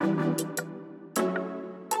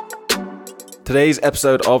Today's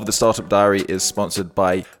episode of the Startup Diary is sponsored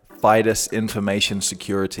by Fidus Information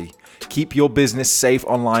Security. Keep your business safe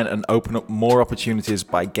online and open up more opportunities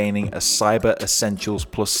by gaining a Cyber Essentials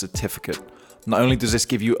Plus certificate. Not only does this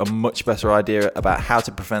give you a much better idea about how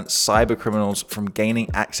to prevent cyber criminals from gaining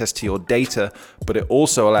access to your data, but it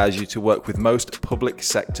also allows you to work with most public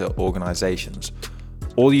sector organizations.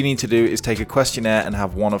 All you need to do is take a questionnaire and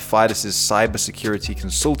have one of Fidus's cybersecurity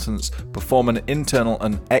consultants perform an internal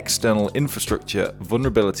and external infrastructure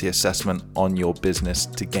vulnerability assessment on your business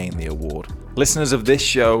to gain the award. Listeners of this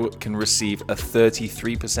show can receive a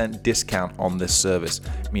 33% discount on this service,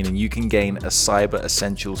 meaning you can gain a Cyber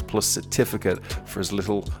Essentials Plus certificate for as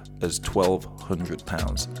little as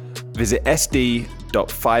 £1,200. Visit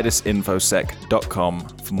sd.fidusinfosec.com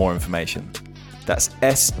for more information. That's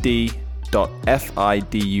sd.fidusinfosec.com.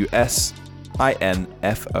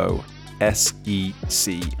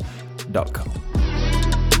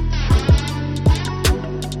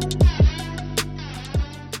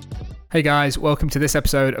 Hey guys, welcome to this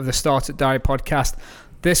episode of the Startup Diary podcast.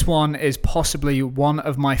 This one is possibly one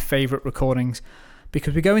of my favorite recordings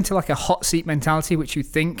because we go into like a hot seat mentality, which you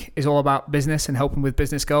think is all about business and helping with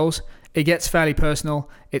business goals. It gets fairly personal.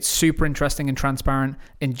 It's super interesting and transparent.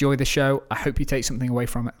 Enjoy the show. I hope you take something away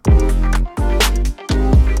from it.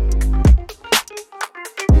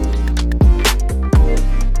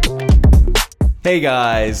 Hey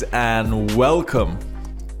guys, and welcome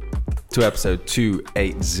to episode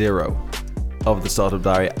 280 of the Startup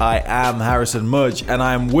Diary. I am Harrison Mudge, and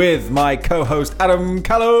I'm with my co-host Adam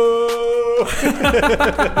Callow.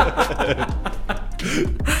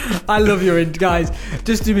 I love your intro, guys.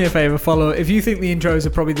 Just do me a favor, follow. If you think the intros are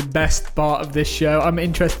probably the best part of this show, I'm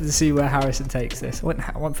interested to see where Harrison takes this.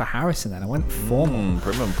 I went for Harrison then. I went formal.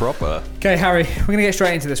 Prim and proper. Okay, Harry, we're going to get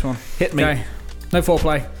straight into this one. Hit me. Okay. No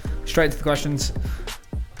foreplay. Straight into the questions.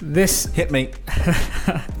 This Hit me.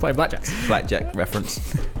 play blackjack. Blackjack reference.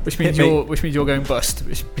 Which means you're going bust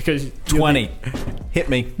because 20. Hit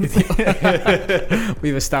me.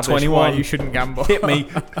 We've established 21. why you shouldn't gamble. Hit me.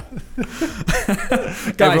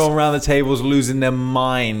 Guys, everyone around the table's losing their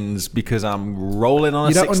minds because I'm rolling on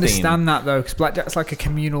a 16. You don't understand that though, because blackjack's like a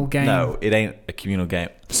communal game. No, it ain't a communal game.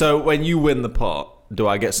 So when you win the pot, do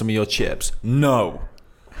I get some of your chips? No.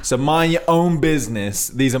 So mind your own business.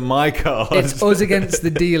 These are my cards. It's us against the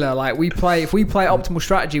dealer. Like if we play optimal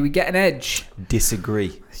strategy, we get an edge.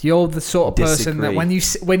 Disagree. You're the sort of person that when you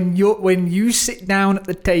sit down at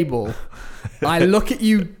the table, I look at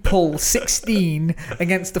you pull 16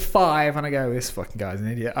 against the 5, and I go, "This fucking guy's an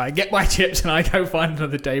idiot." I get my chips and I go find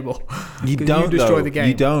another table. You don't destroy the game.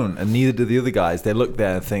 You don't, and neither do the other guys. They look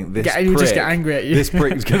there and think this. You just get angry at you. This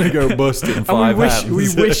prick's gonna go bust in 5 hands.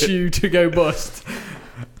 We wish you to go bust.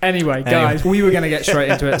 Anyway, guys, we were going to get straight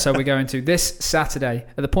into it, so we're going to this Saturday.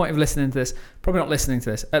 At the point of listening to this, probably not listening to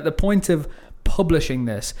this, at the point of publishing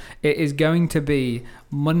this, it is going to be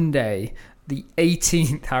Monday, the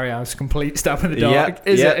 18th. Harry, I was complete stab in the dark.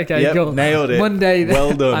 Is it? Okay, cool. Nailed it. Monday,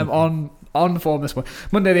 well done. I'm on form this one.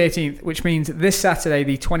 Monday the 18th, which means this Saturday,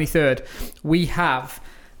 the 23rd, we have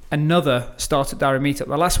another Startup Diary meetup.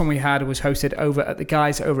 The last one we had was hosted over at the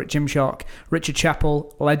guys over at Gymshark. Richard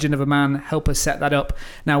Chappell, legend of a man, help us set that up.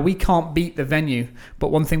 Now, we can't beat the venue,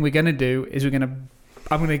 but one thing we're going to do is I'm going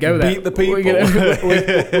to go there. Beat the people.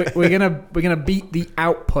 We're gonna beat the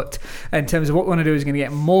output in terms of what we want to do is going to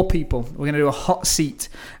get more people. We're going to do a hot seat.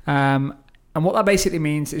 And what that basically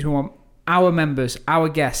means is we want our members, our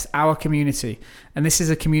guests, our community. And this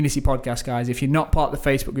is a community podcast, guys. If you're not part of the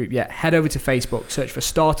Facebook group yet, head over to Facebook, search for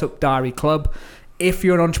Startup Diary Club. If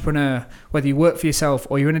you're an entrepreneur, whether you work for yourself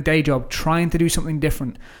or you're in a day job trying to do something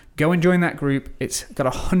different, go and join that group. It's got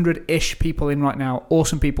 100-ish people in right now.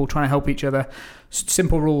 Awesome people trying to help each other.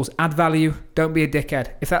 Simple rules. Add value. Don't be a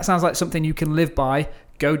dickhead. If that sounds like something you can live by,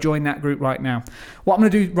 go join that group right now. What I'm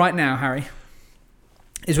going to do right now, Harry,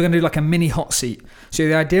 is we're going to do like a mini hot seat. So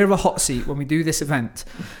the idea of a hot seat when we do this event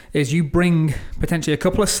is you bring potentially a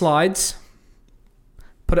couple of slides,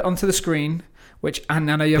 put it onto the screen, which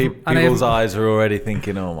and I know you people's eyes are already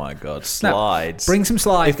thinking, "Oh my god, slides!" No, bring some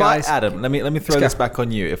slides, guys. Adam, let me throw this back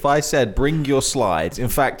on you. If I said, "Bring your slides," in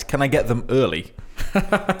fact, can I get them early?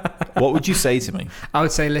 What would you say to me? I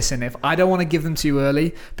would say, listen, if I don't want to give them to you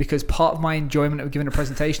early, because part of my enjoyment of giving a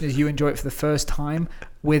presentation is you enjoy it for the first time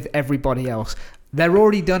with everybody else. They're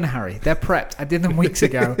already done, Harry. They're prepped. I did them weeks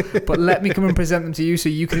ago. But let me come and present them to you so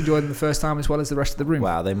you can enjoy them the first time as well as the rest of the room.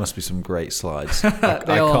 Wow, they must be some great slides.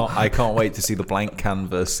 I can't wait to see the blank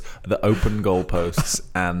canvas, the open goalposts,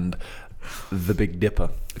 and The Big Dipper.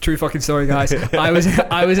 True fucking story, guys. I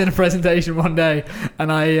was in a presentation one day,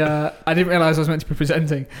 and I didn't realize I was meant to be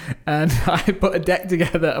presenting, and I put a deck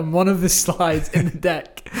together, and one of the slides in the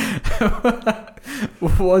deck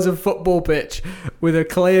was a football pitch with a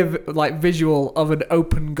clear visual of an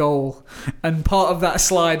open goal, and part of that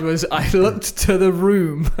slide was I looked to the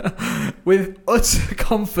room with utter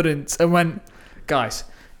confidence and went, guys,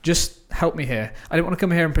 just help me here. I didn't want to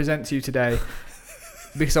come here and present to you today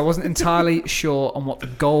because I wasn't entirely sure on what the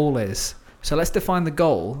goal is. So let's define the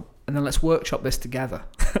goal and then let's workshop this together.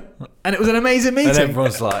 And it was an amazing meeting. And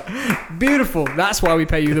everyone's like, beautiful. That's why we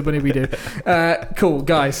pay you the money we do. Cool,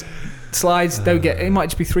 guys. Slides don't get, it might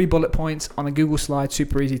just be 3 bullet points on a Google slide,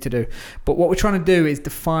 super easy to do. But what we're trying to do is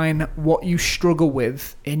define what you struggle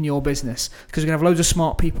with in your business, because we're going to have loads of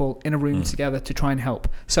smart people in a room together to try and help.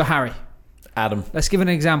 So Harry, Adam, let's give an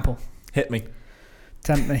example. hit me.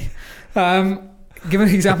 Tempt me. Give an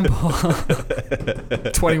example.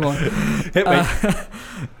 21. Hit me.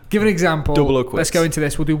 Give an example. Double or quits. Let's go into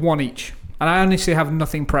this. We'll do one each. And I honestly have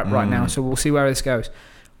nothing prepped right now, so we'll see where this goes.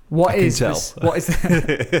 What is this? What is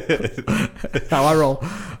how I roll?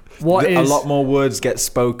 A lot more words get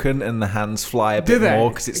spoken and the hands fly a bit more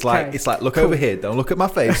because it's like look over here, don't look at my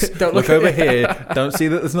face. Don't look over here, don't see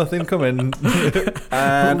that there's nothing coming.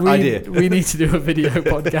 And idea. We need to do a video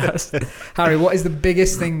podcast. Harry, what is the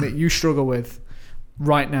biggest thing that you struggle with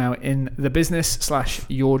right now in the business /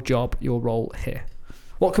 your job, your role here?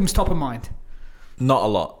 What comes top of mind? Not a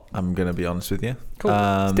lot, I'm going to be honest with you. Cool.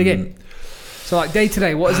 Let's dig in. So day to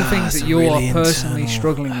day, what are the things that you're really personally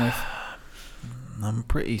struggling with? I'm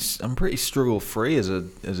pretty struggle free as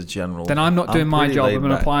a general. Then I'm not doing my job.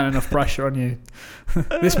 I'm applying enough pressure on you.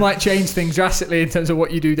 This might change things drastically in terms of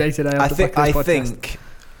what you do day to day. I think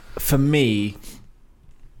for me,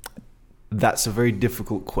 that's a very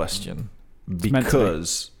difficult question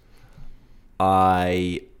because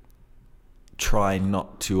I try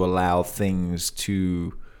not to allow things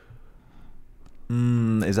to.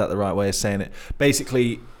 Is that the right way of saying it?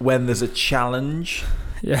 Basically, when there's a challenge,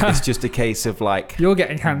 it's just a case of you're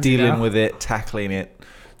getting handsy dealing now. with it, tackling it,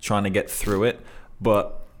 trying to get through it.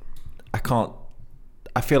 But I can't.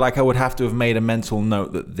 I feel like I would have to have made a mental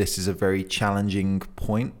note that this is a very challenging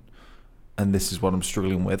point, and this is what I'm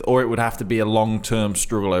struggling with. Or it would have to be a long-term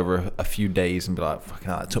struggle over a few days, and be like, "Fucking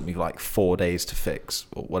hell, it took me 4 days to fix,"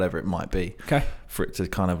 or whatever it might be. Okay. For it to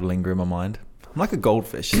kind of linger in my mind. I'm like a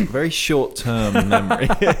goldfish, very short-term memory.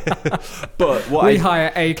 But we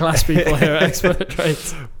hire A-class people here at Expert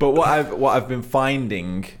Trades. But what I've been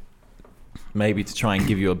finding, maybe to try and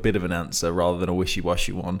give you a bit of an answer rather than a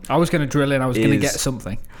wishy-washy one. I was going to drill in. I was going to get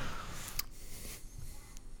something.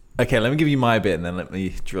 Okay, let me give you my bit and then let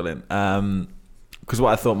me drill in. Because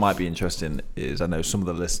what I thought might be interesting is, I know some of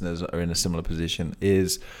the listeners are in a similar position,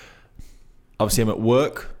 is obviously I'm at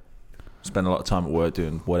work. Spend a lot of time at work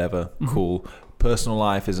doing whatever, cool. Personal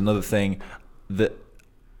life is another thing that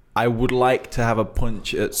I would like to have a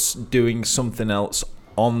punch at doing something else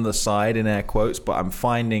on the side, in air quotes, but I'm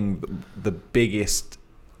finding the biggest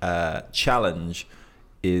challenge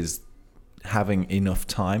is having enough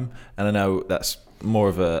time. And I know that's more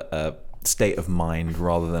of a state of mind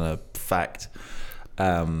rather than a fact.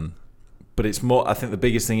 But it's more, I think the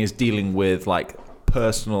biggest thing is dealing with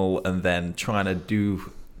personal and then trying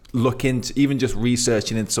to look into even just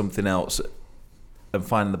researching into something else and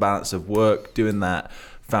finding the balance of work, doing that,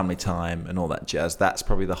 family time and all that jazz. That's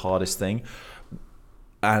probably the hardest thing.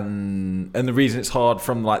 And the reason it's hard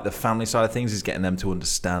from the family side of things is getting them to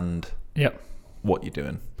understand what you're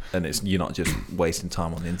doing. And you're not just wasting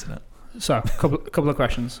time on the internet. So, a couple of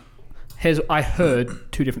questions. I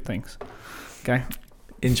heard 2 different things. Okay.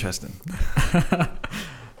 Interesting.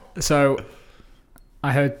 So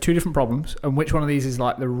I heard 2 different problems, and which one of these is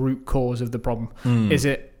the root cause of the problem? Is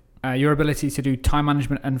it your ability to do time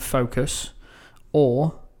management and focus,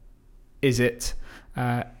 or is it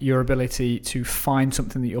your ability to find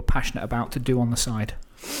something that you're passionate about to do on the side?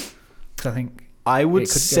 Because I think I would it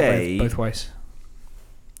could say go both ways.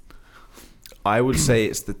 I would say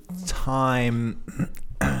it's the time,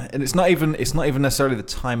 and it's not even necessarily the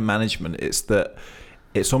time management. It's that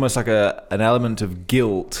it's almost like an element of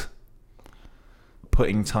guilt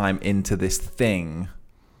putting time into this thing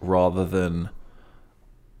rather than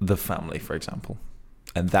the family, for example.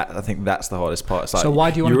 And that, I think that's the hardest part. It's so why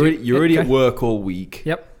do you want to do... You're already at work all week.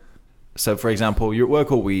 Yep. So, for example, you're at work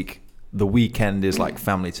all week. The weekend is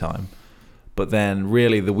family time. But then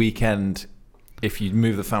really the weekend, if you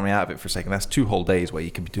move the family out of it for a second, that's 2 whole days where you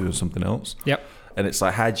could be doing something else. Yep. And it's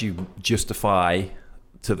how do you justify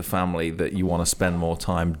to the family that you want to spend more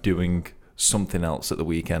time doing something else at the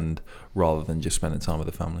weekend rather than just spending time with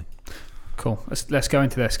the family? Cool. Let's go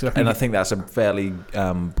into this, because I think that's a fairly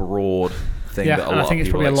broad thing yeah, that a and lot I think of it's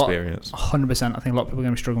people probably experience. 100%. I think a lot of people are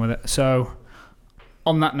going to be struggling with it. So,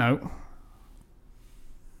 on that note,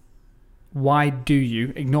 why do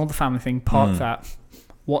you ignore the family thing? Park that.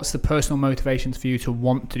 What's the personal motivations for you to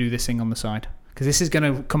want to do this thing on the side? Because this is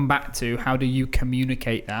going to come back to how do you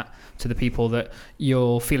communicate that to the people that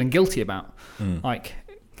you're feeling guilty about? Like,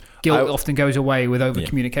 guilt often goes away with over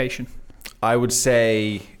communication. I would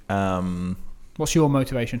say, what's your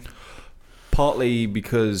motivation? partly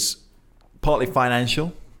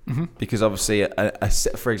financial, because obviously,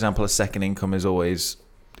 for example, a second income is always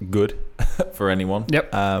good for anyone.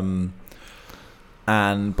 Yep.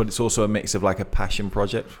 But it's also a mix of like a passion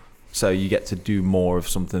project. So you get to do more of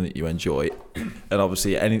something that you enjoy, and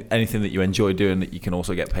obviously anything that you enjoy doing that you can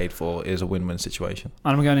also get paid for is a win-win situation.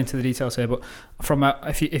 And I'm going into the details here, but from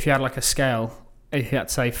if you had like a scale, if you had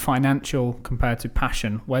to say financial compared to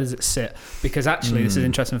passion, where does it sit? Because actually, this is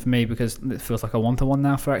interesting for me because it feels like a one-to-one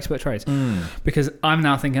now for expert trades. Because I'm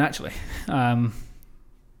now thinking actually,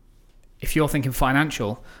 if you're thinking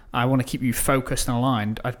financial, I want to keep you focused and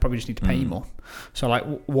aligned. I'd probably just need to pay you more. So like,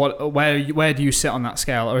 where do you sit on that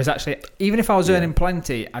scale? Or is actually, even if I was earning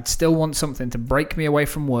plenty, I'd still want something to break me away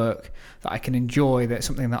from work that I can enjoy. That's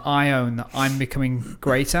something that I own, that I'm becoming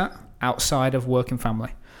great at outside of work and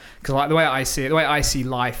family. Because like the way I see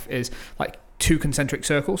life is like two concentric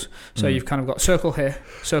circles. So you've kind of got circle here,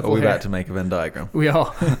 circle here. Are we about to make a Venn diagram? We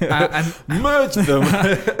are. And merge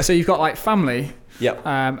them. So you've got like family. Yep.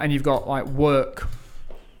 And you've got like work.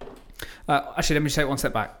 Actually, let me just take one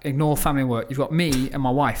step back. Ignore family and work. You've got me and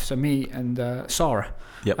my wife. So me and Sarah.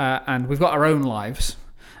 Yep. And we've got our own lives.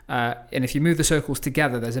 And if you move the circles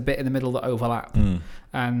together, there's a bit in the middle that overlap.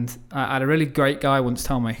 And I had a really great guy once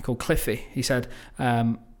tell me, called Cliffy. He said,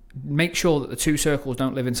 make sure that the two circles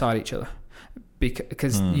don't live inside each other.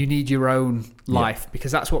 Because you need your own life.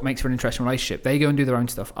 Because that's what makes for an interesting relationship. They go and do their own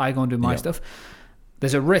stuff. I go and do my stuff.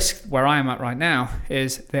 There's a risk where I am at right now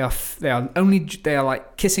is they are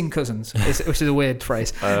like kissing cousins, which is a weird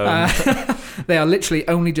phrase. They are literally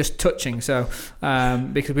only just touching. So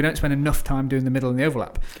because we don't spend enough time doing the middle and the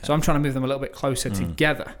overlap, so I'm trying to move them a little bit closer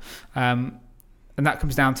together, and that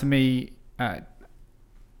comes down to me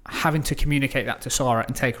having to communicate that to Sarah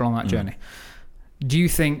and take her on that journey. Do you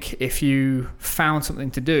think if you found something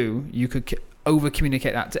to do, you could over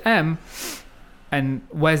communicate that to Em? And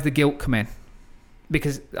where's the guilt come in?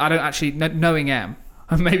 Because I don't actually, knowing Em,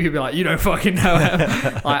 and maybe you'll be like, you don't fucking know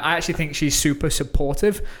Em. I actually think she's super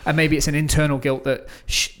supportive, and maybe it's an internal guilt that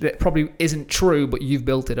probably isn't true, but you've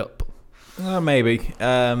built it up. Maybe.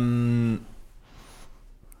 I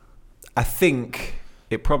think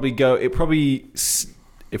it probably,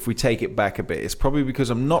 if we take it back a bit, it's probably because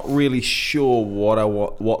I'm not really sure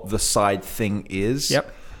what the side thing is. Yep.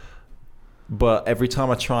 But every time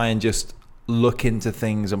I try and just look into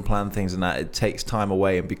things and plan things and that, it takes time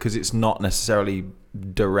away, and because it's not necessarily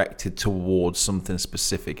directed towards something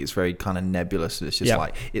specific, it's very kind of nebulous. It's just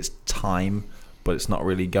like it's time, but it's not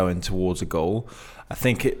really going towards a goal. I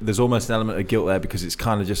think there's almost an element of guilt there because it's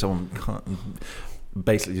kind of just someone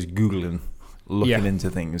basically just Googling, looking into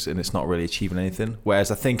things, and it's not really achieving anything. Whereas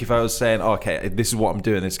I think if I was saying, okay, this is what I'm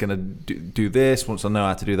doing, it's going to do this, once I know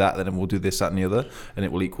how to do that, then we'll do this, that and the other, and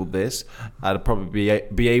it will equal this, I'd probably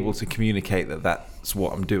be able to communicate that that's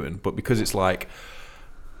what I'm doing. But because it's like,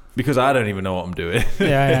 because I don't even know what I'm doing,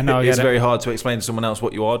 no, it's very hard to explain to someone else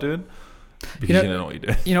what you are doing, because you don't know what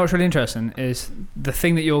you're doing. You know what's really interesting is the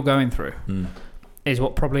thing that you're going through is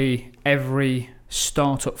what probably every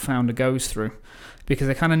startup founder goes through. Because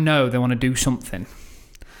they kind of know they want to do something,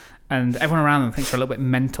 and everyone around them thinks they're a little bit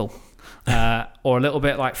mental or a little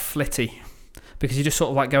bit like flitty, because you're just sort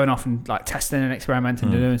of like going off and like testing and experimenting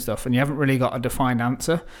and doing stuff, and you haven't really got a defined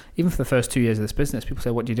answer. Even for the first 2 years of this business, people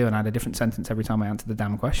say, "What do you do?" And I had a different sentence every time I answered the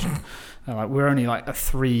damn question. Like, we're only like a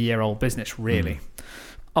 3-year-old business, really.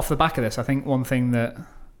 Off the back of this, I think one thing that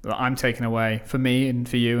I'm taking away for me and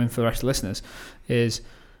for you and for the rest of the listeners is,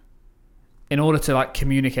 in order to like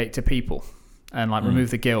communicate to people and like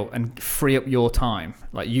remove the guilt and free up your time,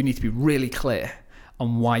 like you need to be really clear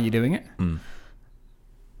on why you're doing it.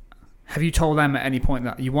 Have you told them at any point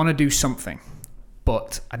that you want to do something,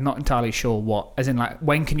 but I'm not entirely sure what? As in, like,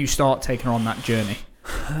 when can you start taking her on that journey?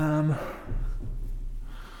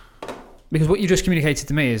 Because what you just communicated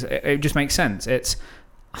to me is, it just makes sense. It's,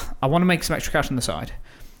 I want to make some extra cash on the side.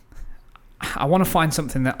 I want to find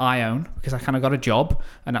something that I own, because I kind of got a job,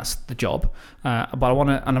 and that's the job. But I want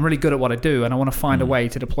to, and I'm really good at what I do, and I want to find a way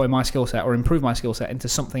to deploy my skill set or improve my skill set into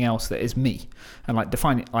something else that is me, and like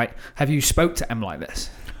define it. Like, have you spoke to Em like this?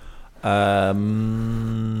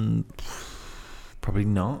 Probably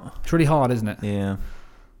not. It's really hard, isn't it? Yeah.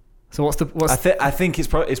 So what's I think it's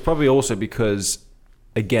probably also because,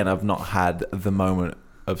 again, I've not had the moment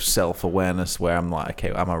of self-awareness where I'm like,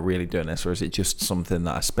 okay, am I really doing this, or is it just something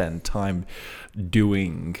that I spend time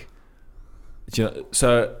doing? Do you know,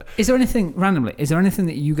 so is there anything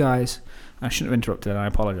that you guys, I shouldn't have interrupted and I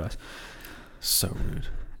apologize. So rude.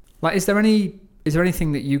 Like, is there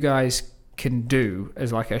anything that you guys can do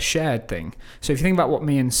as like a shared thing? So if you think about what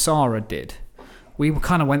me and Sarah did, we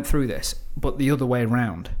kind of went through this, but the other way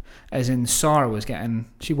around. As in, Sarah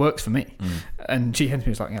she works for me, and she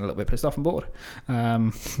was like getting a little bit pissed off and bored,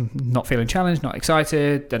 not feeling challenged, not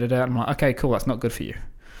excited, I'm like, okay, cool, that's not good for you.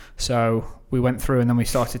 So we went through, and then we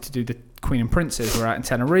started to do the Queen and Princes. We're out in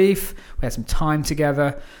Tenerife. We had some time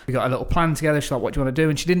together. We got a little plan together. She's like, what do you want to do?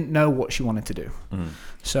 And she didn't know what she wanted to do.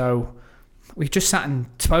 So we just sat and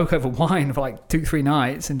spoke over wine for like 2-3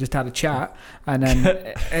 nights and just had a chat. And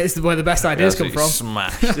then it's where the best ideas come from.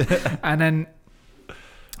 Smashed. And then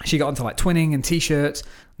she got onto like twinning and t-shirts.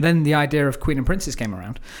 Then the idea of Queen and Princes came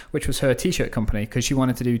around, which was her t-shirt company, because she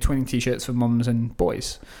wanted to do twinning t-shirts for mums and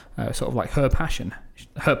boys, sort of like her passion.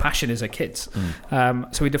 Her passion is her kids. So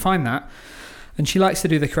we defined that. And she likes to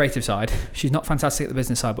do the creative side. She's not fantastic at the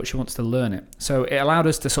business side, but she wants to learn it. So it allowed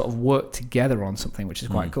us to sort of work together on something, which is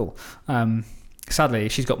quite cool. Sadly,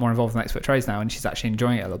 she's got more involved in expert trades now, and she's actually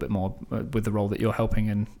enjoying it a little bit more with the role that you're helping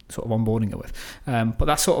and sort of onboarding her with. But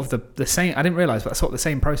that's sort of the same. I didn't realize, but that's sort of the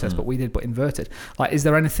same process, but we did, but inverted. Like, is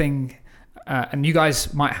there anything? And you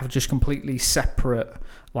guys might have just completely separate,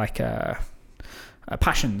 like,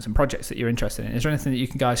 passions and projects that you're interested in. Is there anything that you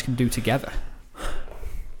guys can do together?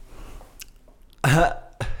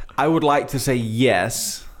 I would like to say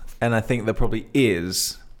yes, and I think there probably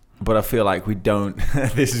is. But I feel like we don't.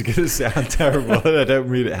 This is going to sound terrible, and I don't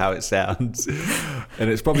mean it how it sounds. And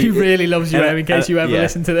it's probably he really loves you, Em, in case you ever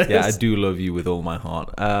listen to this. Yeah, I do love you with all my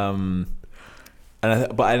heart. And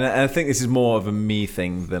I think this is more of a me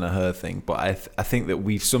thing than a her thing. But I think that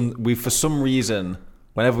we for some reason,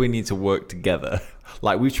 whenever we need to work together,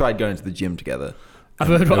 like we've tried going to the gym together. I've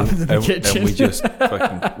heard what happens in the kitchen. And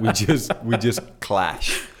we just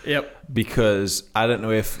clash. Yep. Because I don't know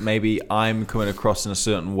if maybe I'm coming across in a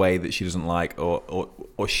certain way that she doesn't like, or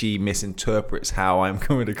she misinterprets how I'm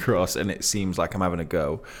coming across, and it seems like I'm having a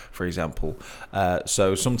go, for example.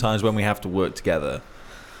 So sometimes when we have to work together,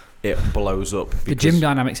 it blows up. The gym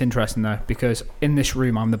dynamic's interesting though, because in this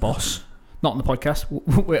room I'm the boss, not on the podcast.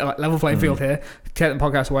 We're like level playing field here. Take the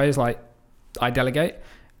podcast away is like I delegate.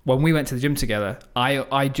 When we went to the gym together,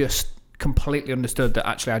 I just completely understood that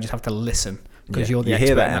actually I just have to listen. Because you're the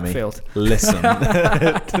expert in that field. Listen.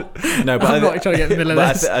 No, but I'm not trying to get in the middle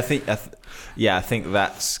of this. I think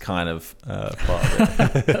that's kind of part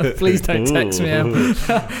of it. Please don't text me, Em.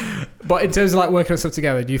 But in terms of like working on stuff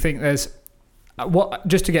together, do you think there's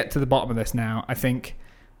just to get to the bottom of this now, I think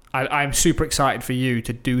I'm super excited for you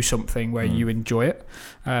to do something where you enjoy it,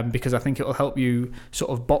 because I think it will help you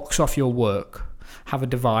sort of box off your work, have a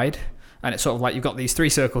divide. And it's sort of like you've got these 3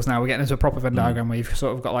 circles now. We're getting into a proper Venn diagram where you've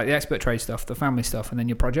sort of got like the expert trade stuff, the family stuff, and then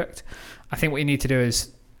your project. I think what you need to do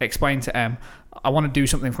is explain to Em, I want to do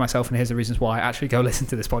something for myself, and here's the reasons why. Actually, go listen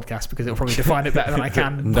to this podcast because it'll probably define it better than I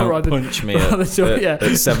can. Don't punch me at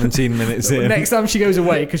 17 minutes in. Next time she goes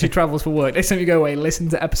away, because she travels for work, next time you go away, listen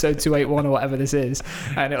to episode 281 or whatever this is,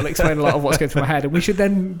 and it'll explain a lot of what's going through my head. And we should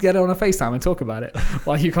then get on a FaceTime and talk about it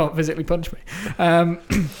while you can't physically punch me.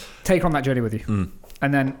 Take her on that journey with you.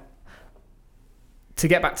 And then to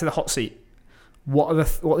get back to the hot seat, what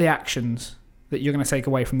are the actions that you're going to take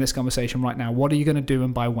away from this conversation right now? What are you going to do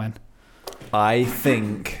and by when? I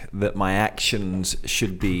think that my actions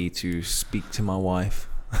should be to speak to my wife,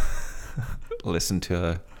 listen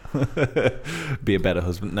to her, be a better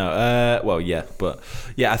husband. No,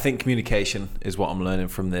 I think communication is what I'm learning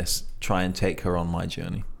from this. Try and take her on my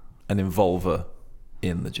journey and involve her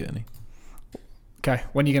in the journey. Okay,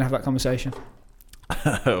 when are you going to have that conversation?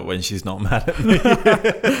 When she's not mad at me.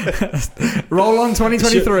 Roll on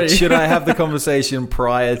 2023. Should I have the conversation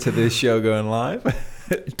prior to this show going live?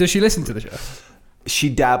 Does she listen to the show? She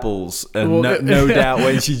dabbles, and no doubt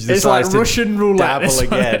when she decides like to Russian roulette, dabble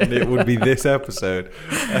again, it would be this episode.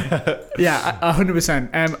 Yeah,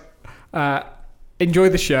 100%. Enjoy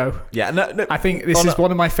the show. Yeah, no, I think this is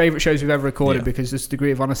one of my favourite shows we've ever recorded because this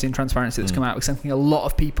degree of honesty and transparency that's come out with something a lot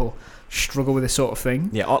of people struggle with this sort of thing.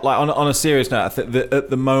 Yeah, like on a serious note, I think that at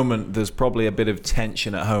the moment there's probably a bit of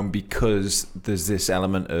tension at home because there's this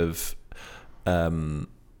element of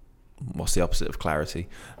what's the opposite of clarity?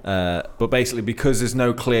 But basically, because there's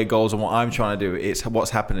no clear goals on what I'm trying to do, it's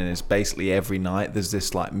what's happening is basically every night there's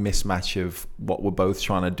this like mismatch of what we're both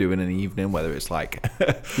trying to do in an evening, whether it's like,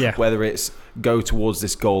 whether it's go towards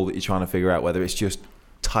this goal that you're trying to figure out, whether it's just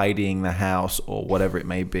tidying the house or whatever it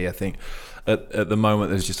may be. I think at the moment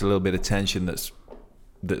there's just a little bit of tension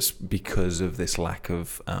that's because of this lack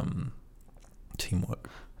of teamwork.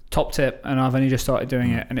 Top tip, and I've only just started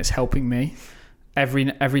doing it, and it's helping me.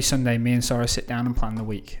 Every Sunday, me and Sarah sit down and plan the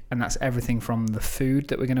week, and that's everything from the food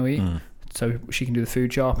that we're going to eat, so she can do the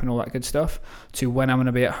food shop and all that good stuff, to when I'm going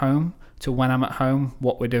to be at home, to when I'm at home,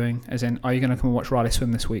 what we're doing, as in, are you going to come and watch Riley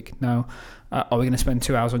swim this week? No. Are we going to spend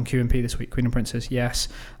 2 hours on Q&P this week, Queen and Princess? Yes.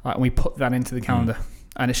 And we put that into the calendar.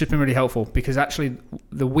 And it's just been really helpful, because actually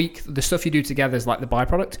the stuff you do together is like the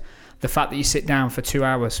byproduct. The fact that you sit down for 2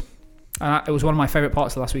 hours. It was one of my favourite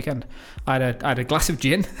parts of last weekend. I had a glass of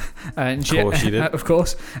gin. And of course you did. Of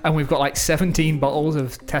course. And we've got like 17 bottles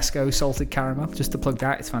of Tesco salted caramel, just to plug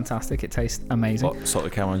that. It's fantastic. It tastes amazing. What,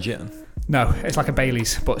 salted caramel and gin? No, it's like a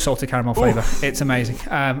Baileys, but salted caramel flavour. It's amazing.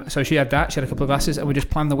 So she had that. She had a couple of glasses, and we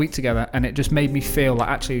just planned the week together. And it just made me feel like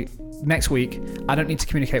actually next week I don't need to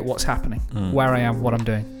communicate what's happening, where I am, what I'm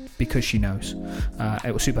doing, because she knows.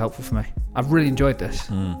 It was super helpful for me. I've really enjoyed this.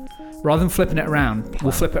 Rather than flipping it around,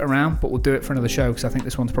 we'll flip it around, but we'll do it for another show, because I think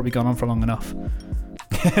this one's probably gone on for long enough.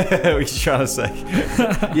 What are you trying to say?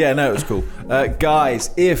 Yeah, no, it was cool. Guys,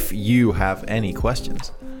 if you have any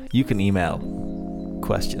questions, you can email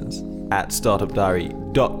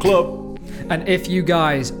questions@startupdiary.club. And if you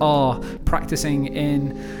guys are practicing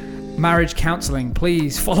in marriage counselling,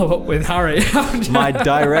 please follow up with Harry. My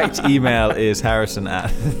direct email is harrison@.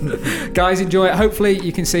 Guys, enjoy it. Hopefully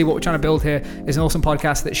you can see what we're trying to build here is an awesome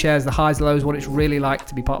podcast that shares the highs, the lows, what it's really like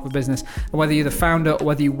to be part of a business. And whether you're the founder or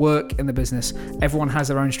whether you work in the business, everyone has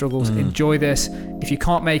their own struggles. Enjoy this. If you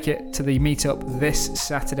can't make it to the meetup this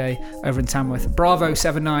Saturday over in Tamworth, Bravo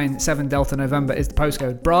 797 Delta November is the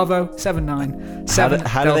postcode. Bravo 797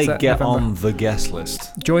 How do they get November. on the guest list?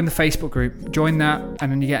 Join the Facebook group. Join that,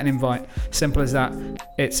 and then you get an invite. Simple as that.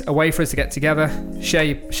 It's a way for us to get together, share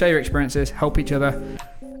your experiences, help each other,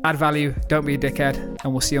 add value, don't be a dickhead,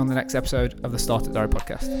 and we'll see you on the next episode of the Startup Diary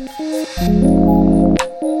podcast.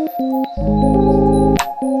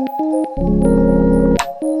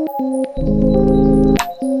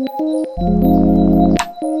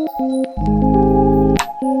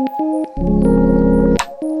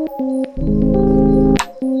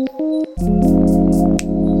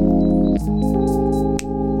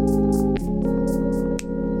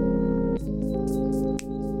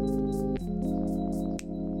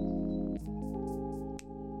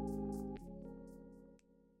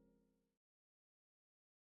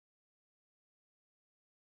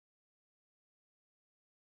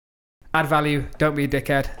 Add value, don't be a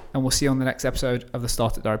dickhead, and we'll see you on the next episode of the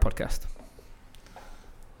Startup Diary podcast.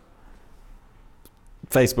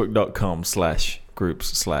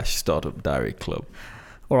 Facebook.com/groups/Startup Diary Club.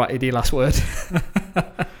 All right, Eddie, last word.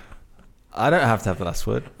 I don't have to have the last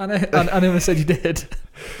word. I never said you did.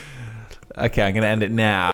 Okay, I'm going to end it now.